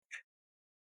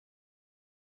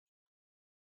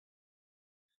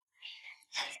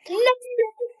No, no,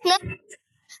 no, no,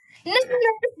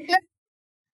 no.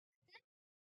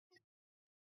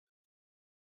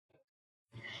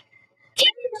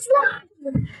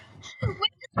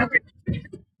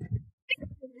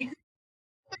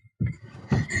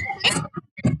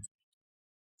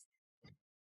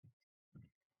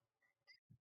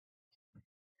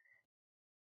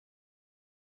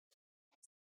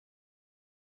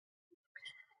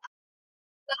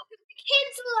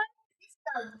 Cancel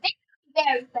a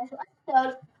very special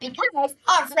episode because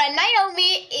our friend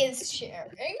Naomi is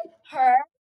sharing her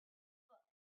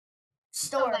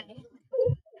story.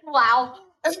 Wow.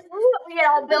 We get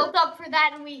all built up for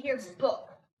that and we hear book.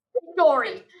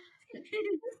 Story.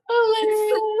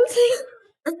 Hilarious.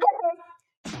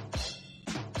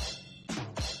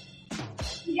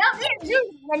 We don't need to do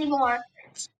this anymore.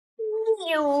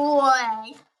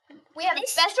 Anyway. We have a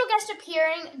special guest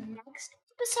appearing next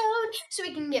episode so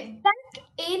we can get back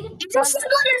in. Is this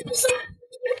another episode?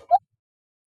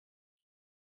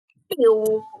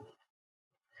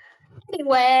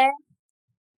 Anyway.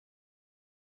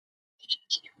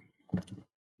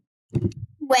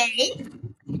 Wait.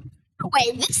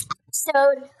 Wait, this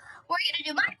episode we're gonna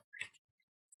do my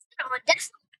on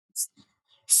desktop.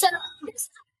 So this is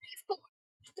for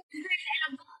third grade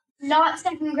and above, not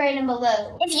second grade and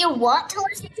below. If you want to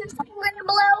listen to second grade and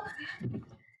below,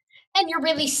 and you're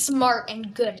really smart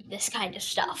and good at this kind of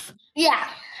stuff, yeah,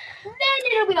 then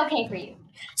it'll be okay for you.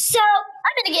 So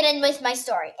I'm gonna get in with my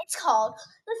story. It's called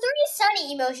 "The Three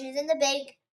Sunny Emotions and the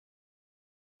Big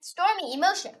Stormy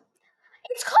Emotion."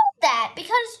 It's called that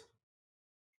because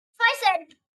if I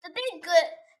said the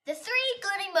three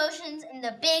good emotions and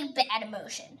the big bad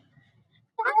emotion.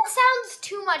 That sounds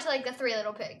too much like the Three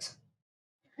Little Pigs.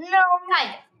 No,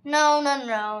 kind of.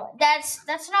 No. That's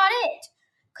not it.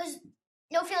 Because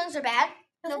no feelings are bad.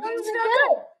 No feelings are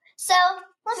good. So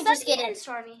let me just get in.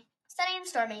 Stormy. Sunny and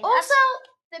Stormy. Also,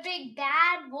 the big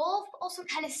bad wolf also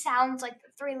kind of sounds like the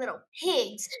Three Little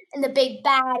Pigs, and the big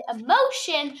bad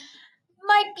emotion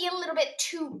might be a little bit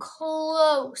too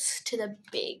close to the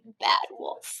big bad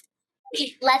wolf.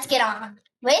 Okay, let's get on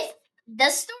with the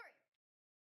story.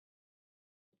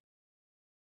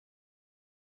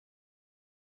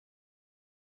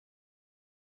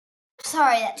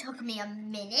 Sorry that took me a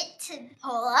minute to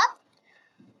pull up.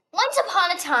 Once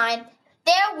upon a time,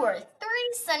 there were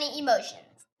three sunny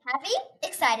emotions: happy,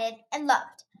 excited, and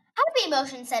loved. Happy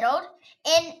emotion settled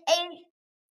in a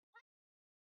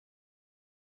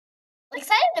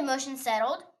excited emotion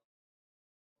settled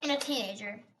in a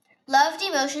teenager. Loved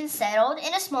emotion settled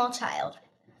in a small child.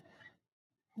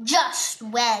 Just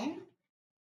when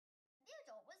the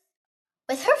adult was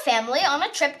with her family on a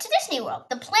trip to Disney World,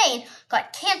 the plane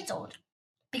got canceled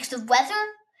because of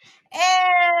weather.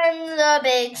 And the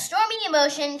big stormy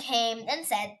emotion came and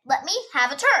said, "Let me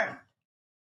have a turn."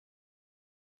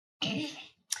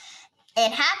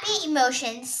 And happy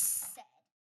emotions said,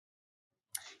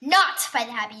 "Not by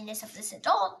the happiness of this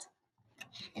adult."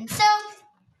 And so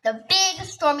the big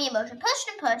stormy emotion pushed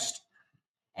and pushed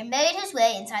and made his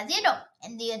way inside the adult.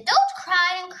 And the adult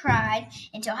cried and cried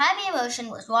until happy emotion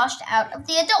was washed out of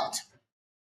the adult.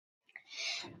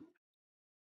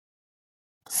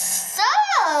 So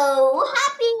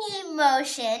happy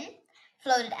emotion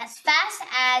floated as fast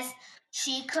as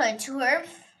she could to her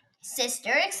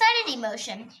sister, excited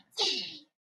emotion.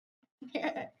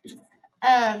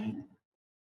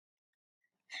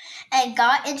 And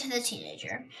got into the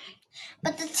teenager.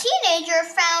 But the teenager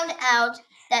found out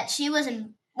that she was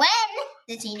in. When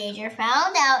the teenager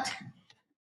found out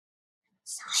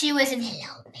she was in.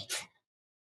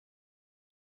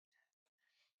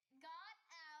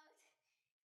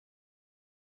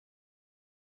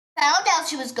 Found out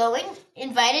she was going,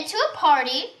 invited to a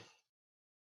party.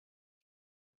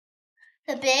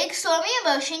 The big stormy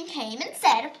emotion came and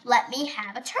said, "Let me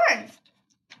have a turn."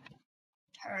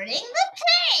 Turning the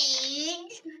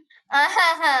page.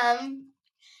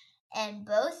 And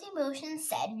both emotions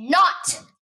said, "Not,"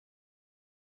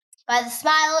 by the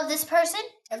smile of this person.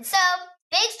 And so,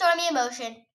 big stormy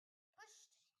emotion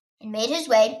and made his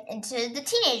way into the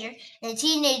teenager. And the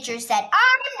teenager said,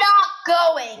 "I'm not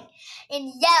going,"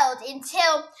 and yelled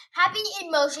until happy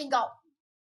emotion got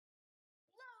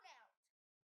blown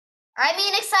out. I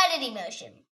mean excited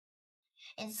emotion.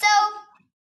 And so,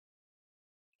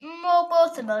 well,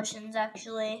 both emotions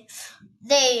actually,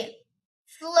 they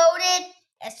floated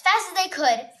as fast as they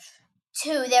could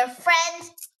to their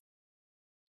friend's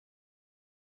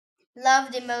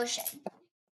loved emotion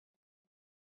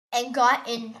and got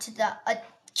into a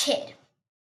kid.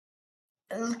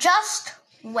 Just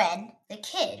when the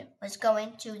kid was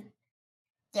going to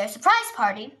their surprise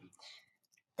party,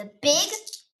 the big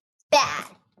bad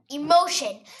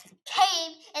emotion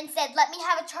came and said, "Let me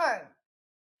have a turn."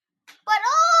 But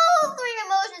all three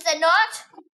emotions said not.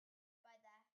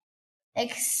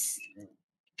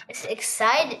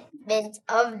 Excitement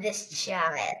of this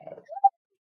child.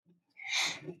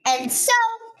 And so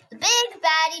the big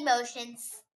bad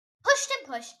emotions pushed and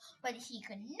pushed, but he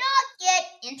could not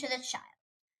get into the child.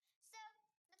 So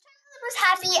the child was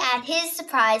happy at his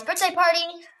surprise birthday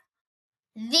party.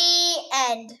 The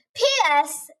end.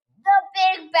 P.S. The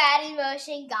big bad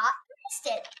emotion got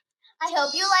arrested. I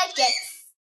hope you liked it.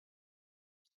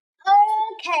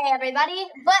 Okay, everybody.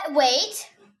 But wait.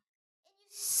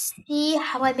 See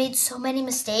how I made so many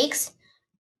mistakes?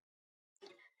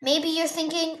 Maybe you're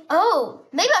thinking, oh,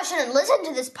 maybe I shouldn't listen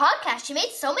to this podcast. She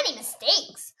made so many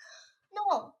mistakes.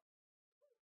 No.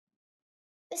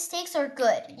 Mistakes are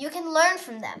good. You can learn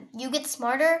from them. You get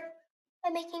smarter by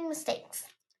making mistakes.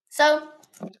 So,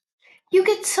 you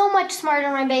get so much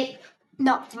smarter by making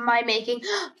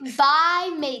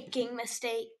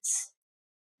mistakes.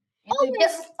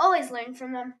 Always learn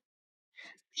from them.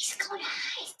 Please go to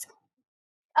high school.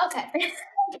 Okay.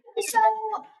 So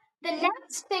the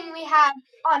next thing we have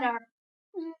on our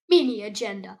mini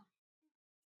agenda.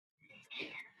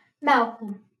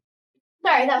 Malcolm.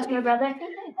 Sorry, that was my brother.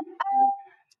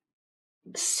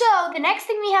 So the next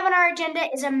thing we have on our agenda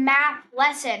is a math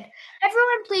lesson.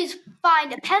 Everyone please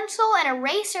find a pencil and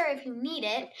eraser if you need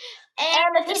it,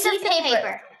 And a piece of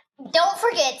paper. Don't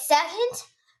forget, second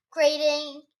grade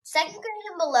and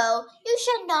below, you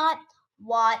should not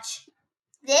watch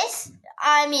this.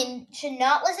 Should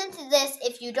not listen to this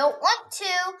if you don't want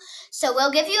to. So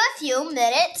we'll give you a few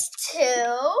minutes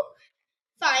to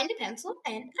find a pencil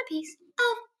and a piece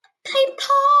of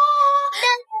paper.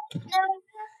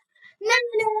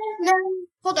 No.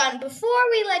 Hold on, before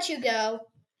we let you go,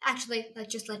 actually,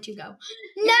 let's just let you go.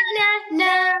 No.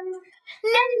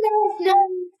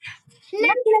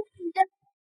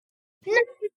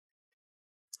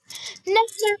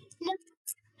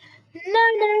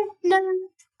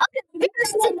 Okay, this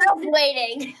is enough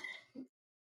waiting.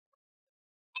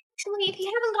 Actually, if you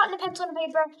haven't gotten a pencil and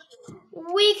paper,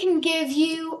 we can give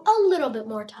you a little bit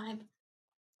more time.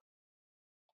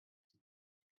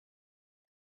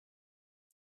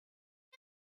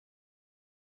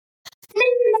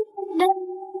 No.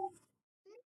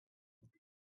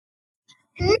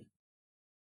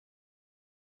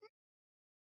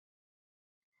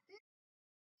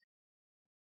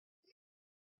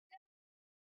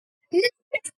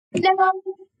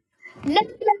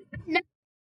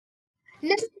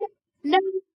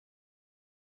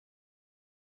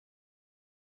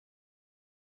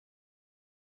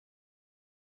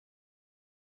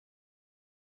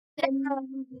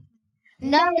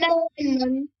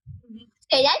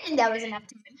 Okay, I think that was enough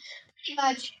time. Pretty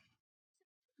much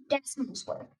decimals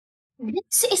work.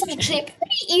 This is actually a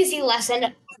pretty easy lesson.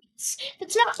 If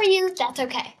it's not for you, that's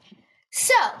okay.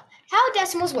 So, how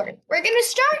decimals work. We're going to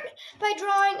start by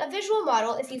drawing a visual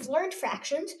model if you've learned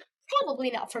fractions.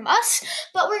 Probably not from us,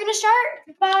 but we're going to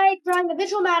start by drawing a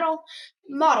visual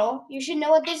model. You should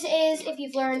know what this is if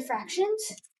you've learned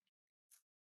fractions.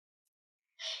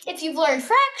 If you've learned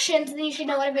fractions, then you should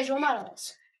know what a visual model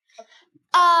is.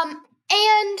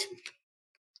 And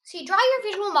so you draw your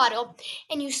visual model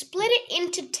and you split it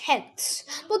into tenths.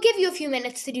 We'll give you a few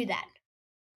minutes to do that.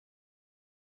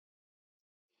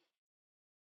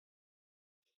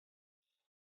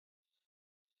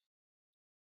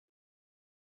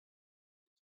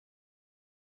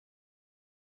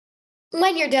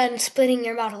 When you're done splitting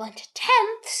your model into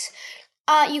tenths,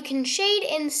 you can shade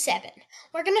in 7.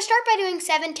 We're going to start by doing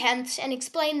 7 tenths and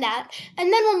explain that,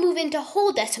 and then we'll move into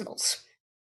whole decimals.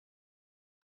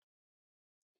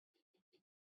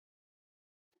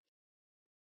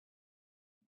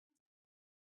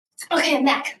 Okay, I'm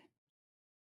back.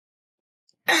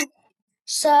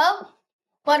 So,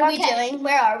 what are we doing?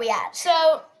 Where are we at?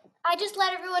 So, I just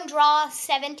let everyone draw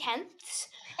 7 tenths.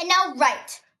 And now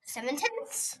write 7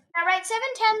 tenths. Now write 7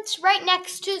 tenths right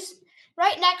next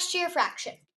to your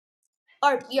fraction,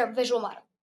 or your visual model.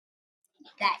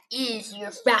 That is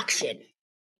your fraction.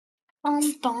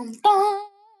 Bum, bum, bum.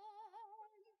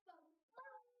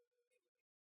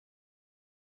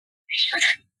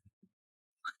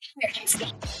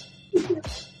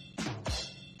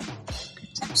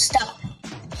 Stop.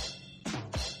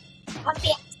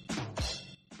 Okay.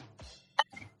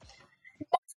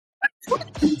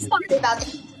 Sorry about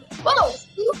it. Whoa!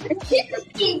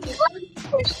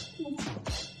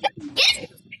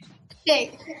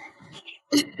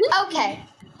 Okay.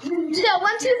 So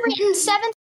once you've written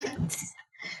 7 tenths,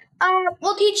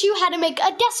 we'll teach you how to make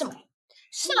a decimal.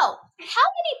 So, how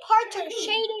many parts are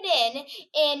shaded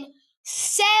in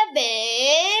 7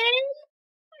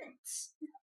 parts?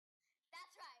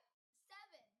 That's right.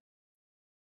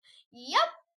 7. Yep.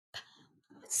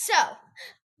 So,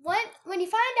 when you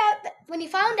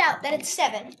found out that it's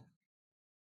 7, how many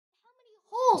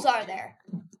holes are there?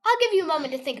 I'll give you a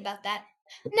moment to think about that.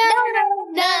 No.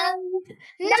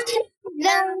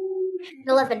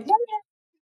 11.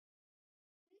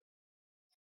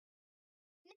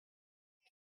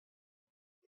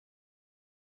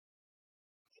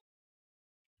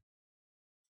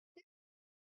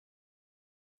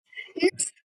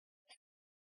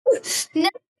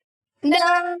 No, no,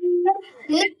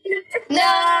 no, no,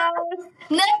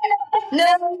 no,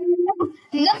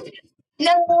 no,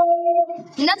 no,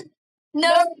 no, no, no,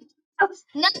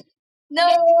 no,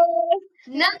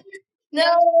 no, no,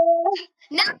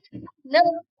 no, no,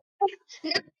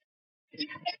 no.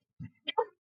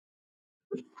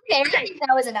 Okay,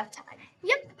 that was enough time.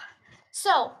 Yep.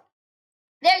 So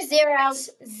There's zeros.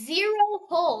 0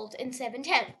 holes in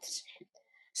 7/10.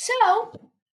 So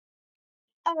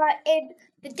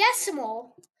the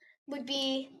decimal would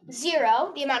be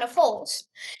 0, the amount of holes,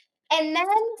 and then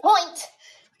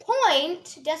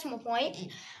decimal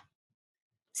point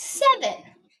 7,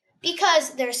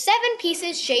 because there's 7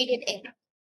 pieces shaded in. What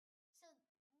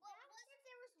if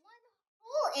there was one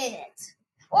hole in it?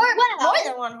 Or Well, more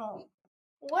than one hole?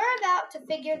 We're about to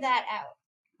figure that out.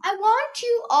 I want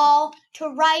you all to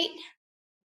write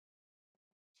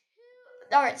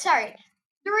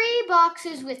 3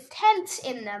 boxes with tenths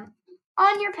in them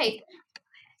on your paper.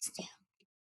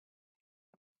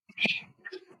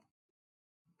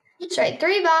 Sorry,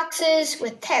 3 boxes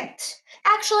with tenths.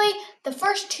 Actually, the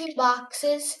first 2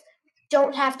 boxes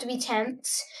don't have to be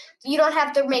tenths. You don't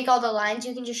have to make all the lines.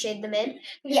 You can just shade them in,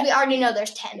 because we already know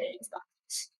there's 10 in these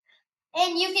boxes.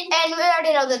 And you can. And we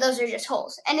already know that those are just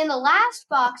holes. And in the last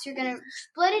box, you're going to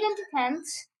split it into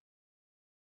tenths.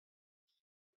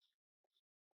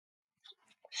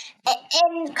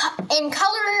 In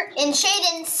color, in shade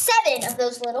in 7 of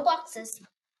those little boxes.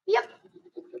 Yep.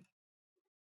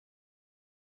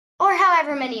 Or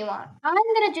however many you want. I'm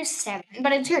going to do 7,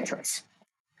 but it's your choice.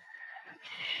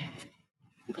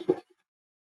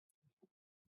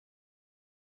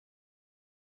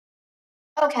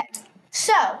 Okay,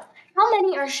 so how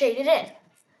many are shaded in?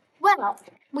 Well,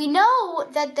 we know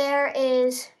that there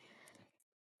is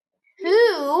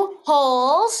 2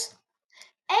 holes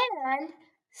and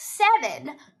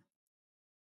 7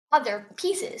 other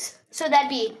pieces. So that'd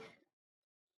be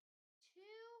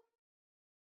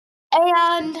 2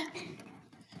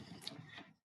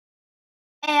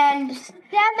 and 7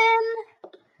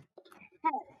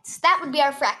 tenths. That would be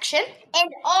our fraction.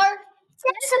 And our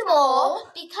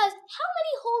decimal. Because how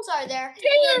many holes are there? 2.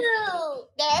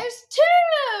 There's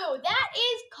 2. That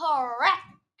is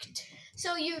correct.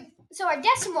 So our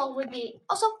decimal would be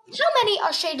also, how many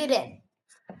are shaded in?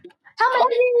 How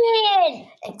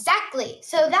many? Exactly.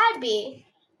 So that'd be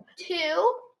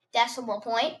 2 decimal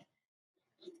point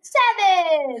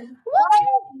 7.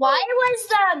 Why was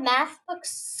the math book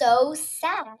so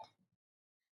sad?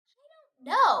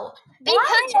 No. Because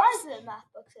Why was the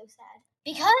math book so sad?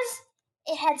 because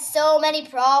it had so many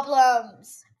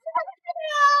problems.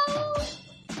 No.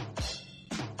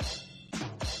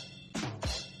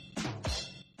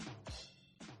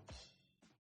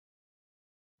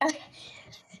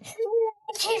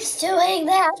 It keeps doing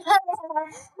that.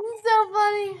 It's so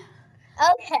funny.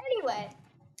 Okay. Anyway,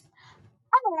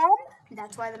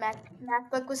 that's why the math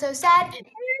book was so sad.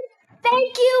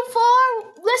 Thank you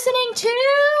for listening to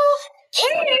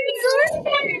Kids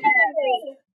Listening!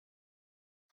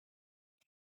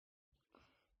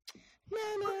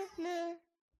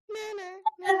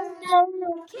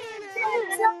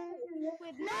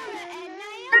 With Nora and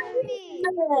Naomi.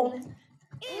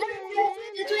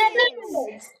 Internet with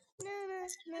twins.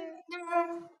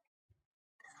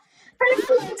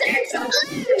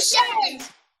 Solution!